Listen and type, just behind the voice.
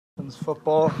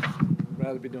Football, I'd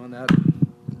rather be doing that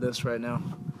than this right now.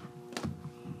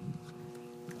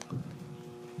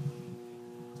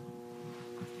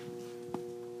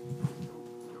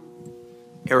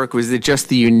 Erik, was it just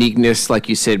the uniqueness, like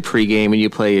you said, pregame, and you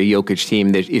play a Jokić team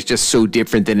that is just so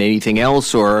different than anything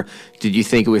else, or did you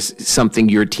think it was something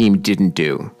your team didn't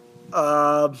do?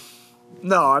 No,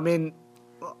 I mean,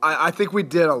 I think we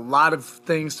did a lot of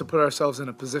things to put ourselves in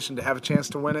a position to have a chance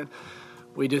to win it.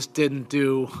 We just didn't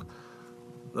do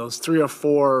those 3 or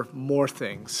 4 more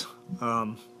things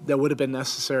that would have been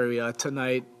necessary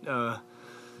tonight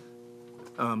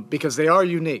because they are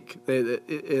unique.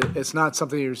 It's not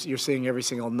something you're seeing every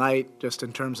single night, just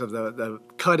in terms of the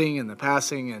cutting and the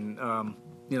passing and, a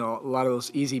lot of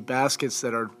those easy baskets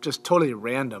that are just totally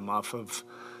random off of,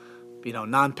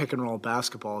 non-pick-and-roll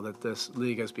basketball that this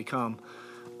league has become.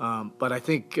 But I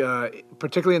think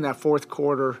particularly in that fourth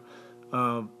quarter,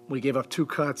 we gave up 2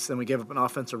 cuts, then we gave up an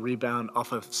offensive rebound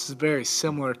off a very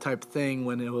similar type thing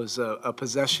when it was a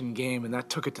possession game, and that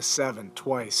took it to 7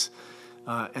 twice.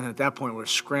 And at that point, we're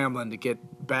scrambling to get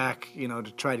back, to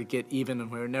try to get even,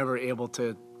 and we were never able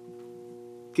to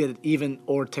get it even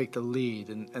or take the lead.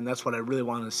 And that's what I really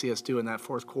wanted to see us do in that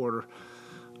fourth quarter,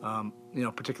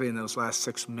 particularly in those last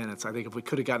 6 minutes. I think if we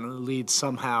could have gotten the lead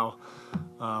somehow,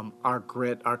 our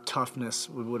grit, our toughness,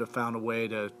 we would have found a way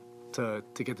to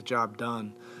get the job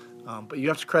done. But you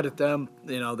have to credit them.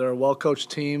 They're a well-coached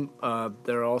team.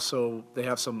 They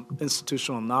have some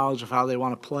institutional knowledge of how they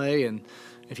want to play, and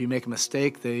if you make a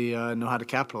mistake, they know how to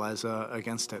capitalize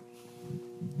against it.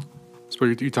 So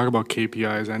you talk about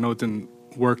KPIs. I know it didn't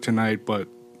work tonight, but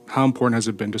how important has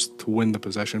it been just to win the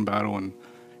possession battle? And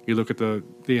you look at the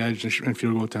edge and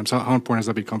field goal attempts. How important has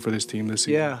that become for this team this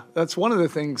season? Yeah, that's one of the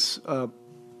things. There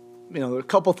are a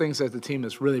couple things that the team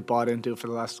has really bought into for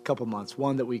the last couple months.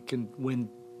 One, that we can win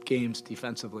games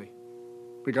defensively,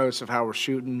 regardless of how we're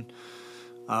shooting.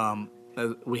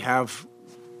 We have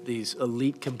these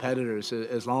elite competitors.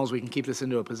 As long as we can keep this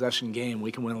into a possession game,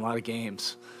 we can win a lot of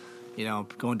games,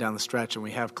 going down the stretch, and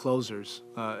we have closers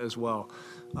as well.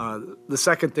 The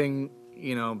second thing,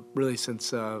 really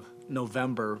since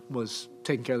November, was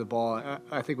taking care of the ball.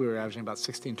 I think we were averaging about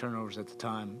 16 turnovers at the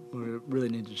time. We really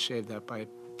needed to shave that by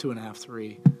 2.5,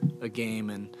 3 a game,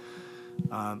 and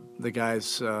the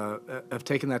guys have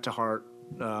taken that to heart.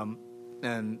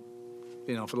 And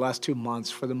for the last 2 months,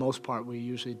 for the most part, we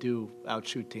usually do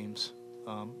outshoot teams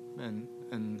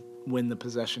and win the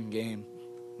possession game.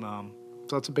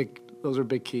 So those are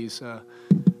big keys,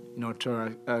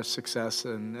 to our success.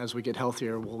 And as we get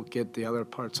healthier, we'll get the other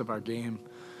parts of our game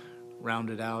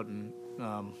rounded out, and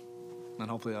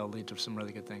hopefully that'll lead to some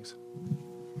really good things.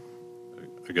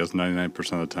 I guess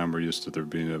 99% of the time we're used to there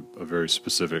being a very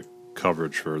specific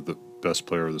coverage for the best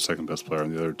player or the second best player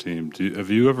on the other team. Have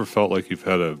you ever felt like you've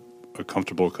had a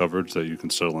comfortable coverage that you can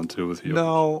settle into with you?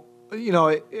 No.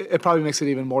 It probably makes it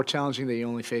even more challenging that you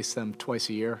only face them twice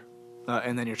a year.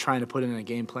 And then you're trying to put in a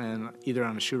game plan either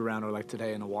on a shoot-around or like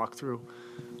today in a walkthrough.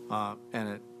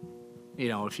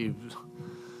 If you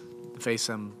face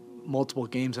them multiple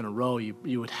games in a row,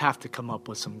 you would have to come up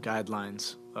with some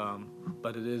guidelines.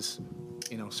 But it is,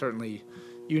 certainly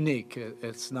unique.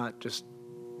 It's not just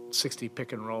 60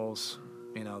 pick and rolls,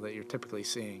 that you're typically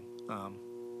seeing.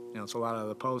 It's a lot of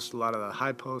the post, a lot of the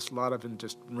high post, a lot of in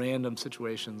just random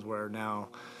situations where now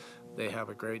they have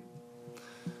a great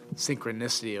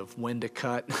synchronicity of when to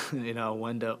cut,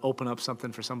 when to open up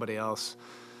something for somebody else.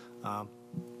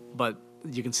 But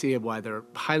you can see why they're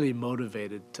highly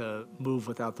motivated to move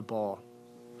without the ball.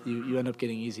 You end up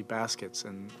getting easy baskets,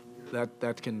 and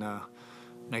that can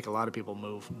make a lot of people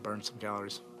move and burn some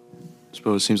calories. I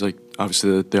suppose it seems like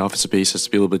obviously the offensive base has to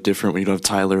be a little bit different when you don't have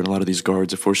Tyler and a lot of these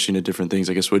guards. It forces you into different things.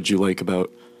 I guess what did you like about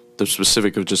the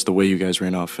specific of just the way you guys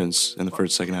ran offense in the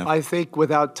second half? I think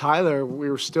without Tyler, we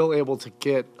were still able to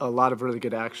get a lot of really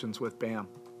good actions with Bam.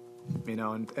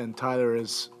 And Tyler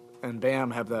and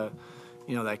Bam have the,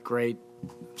 that great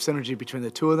synergy between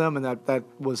the two of them, and that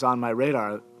was on my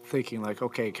radar, thinking like,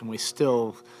 okay, can we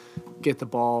still get the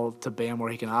ball to Bam where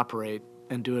he can operate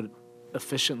and do it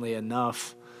efficiently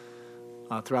enough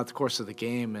throughout the course of the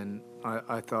game? And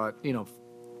I thought,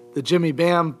 the Jimmy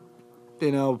Bam,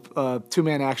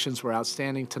 two-man actions were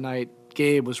outstanding tonight.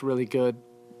 Gabe was really good,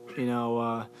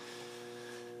 creating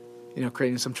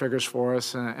some triggers for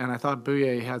us. And I thought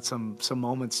Bouye had some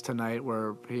moments tonight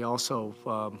where he also,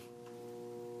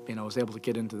 was able to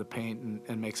get into the paint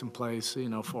and make some plays,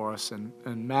 for us. And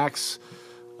Max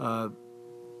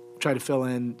tried to fill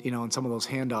in, in some of those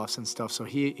handoffs and stuff. So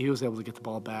he was able to get the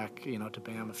ball back, to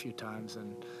Bam a few times.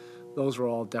 And those were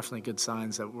all definitely good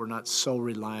signs that we're not so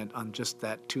reliant on just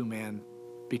that two-man,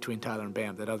 between Tyler and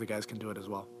Bam, that other guys can do it as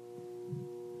well.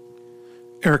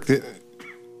 Erik,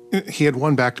 he had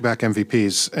won back-to-back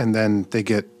MVPs, and then they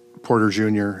get Porter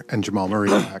Jr. and Jamal Murray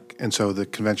back, and so the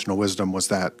conventional wisdom was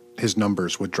that his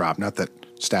numbers would drop. Not that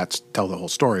stats tell the whole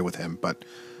story with him, but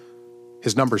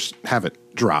his numbers haven't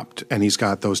dropped, and he's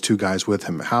got those two guys with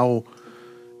him. How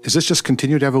is this just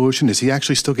continued evolution? Is he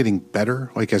actually still getting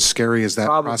better, like as scary as that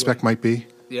prospect might be?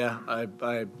 Yeah,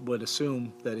 I would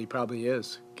assume that he probably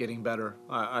is getting better.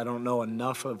 I don't know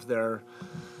enough of their,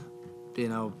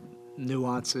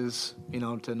 nuances,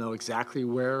 to know exactly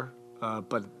where,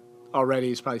 but already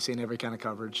he's probably seen every kind of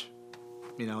coverage,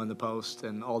 in the post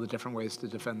and all the different ways to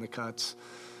defend the cuts.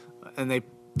 And they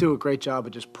do a great job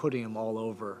of just putting him all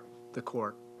over the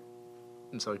court.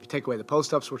 And so if you take away the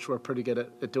post-ups, which we're pretty good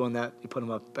at doing that, you put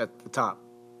them up at the top.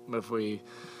 If we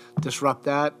disrupt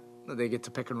that, they get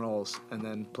to pick and rolls and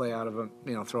then play out of them,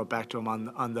 throw it back to them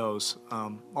on those.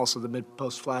 Also, the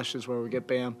mid-post flashes where we get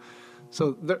Bam.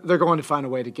 So they're going to find a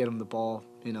way to get him the ball,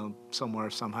 somewhere,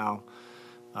 somehow.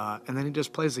 And then he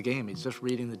just plays the game. He's just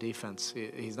reading the defense.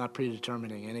 He's not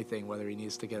predetermining anything, whether he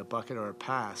needs to get a bucket or a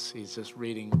pass. He's just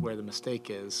reading where the mistake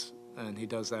is, and he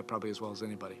does that probably as well as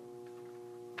anybody.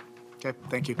 Okay,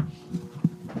 thank you.